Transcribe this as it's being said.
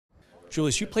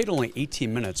Julius, you played only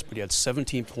 18 minutes, but you had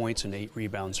 17 points and 8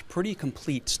 rebounds. Pretty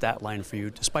complete stat line for you,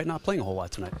 despite not playing a whole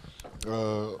lot tonight.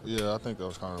 Yeah, I think that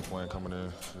was kind of the plan coming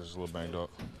in. Just a little banged up,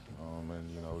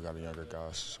 and we got the younger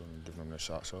guys, so I'm giving them their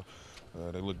shot. So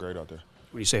they look great out there.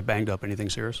 When you say banged up, anything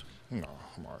serious? No,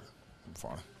 I'm all right. I'm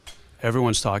fine.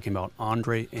 Everyone's talking about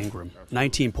Ingram.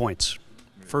 19 points.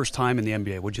 First time in the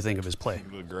NBA. What'd you think of his play?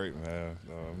 He looked great, man.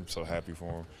 I'm so happy for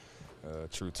him.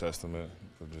 True testament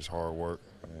of just hard work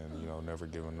and never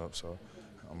giving up. So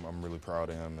I'm really proud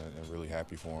of him and really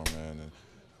happy for him, man. And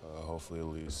hopefully it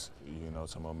leads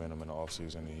some momentum in the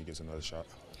offseason and he gets another shot.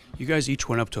 You guys each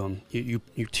went up to him. You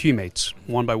teammates,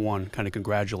 one by one, kind of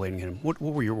congratulating him. What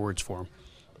were your words for him?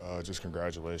 Just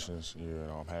congratulations.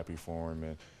 I'm happy for him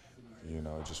and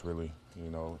just really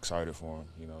excited for him.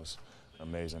 It's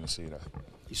amazing to see that.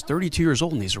 He's 32 years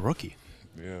old and he's a rookie.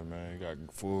 Yeah, man, he got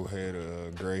full head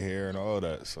of gray hair and all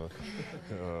that, so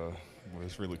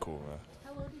it's really cool, man.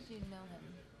 How well did you know him?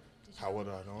 How well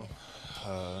did I know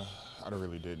him? I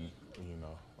really didn't,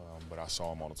 but I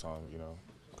saw him all the time,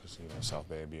 because South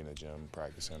Bay would be in the gym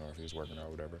practicing or if he was working out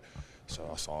or whatever. So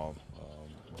I saw him,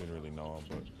 didn't really know him,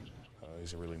 but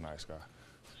he's a really nice guy.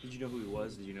 Did you know who he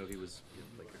was? Did you know he was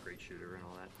like a great shooter and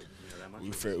all that? Did you know that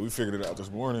much? We figured it out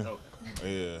this morning. Oh.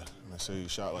 Yeah, I say he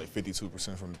shot like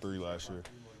 52% from the three last year.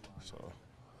 So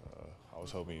I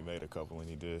was hoping he made a couple, and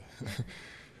he did.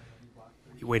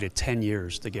 You waited 10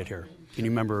 years to get here. Can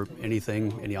you remember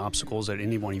anything, any obstacles that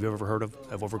anyone you've ever heard of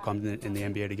have overcome in the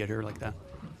NBA to get here like that?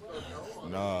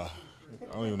 Nah,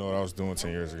 I don't even know what I was doing 10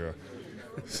 years ago.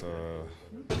 So,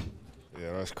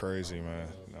 yeah, that's crazy, man.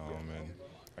 And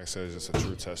like I said, it's just a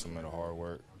true testament of hard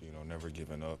work, never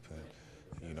giving up and,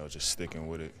 just sticking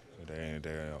with it day in and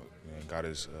day out. And got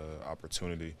his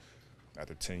opportunity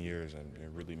after 10 years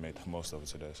and really made the most of it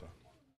today. So.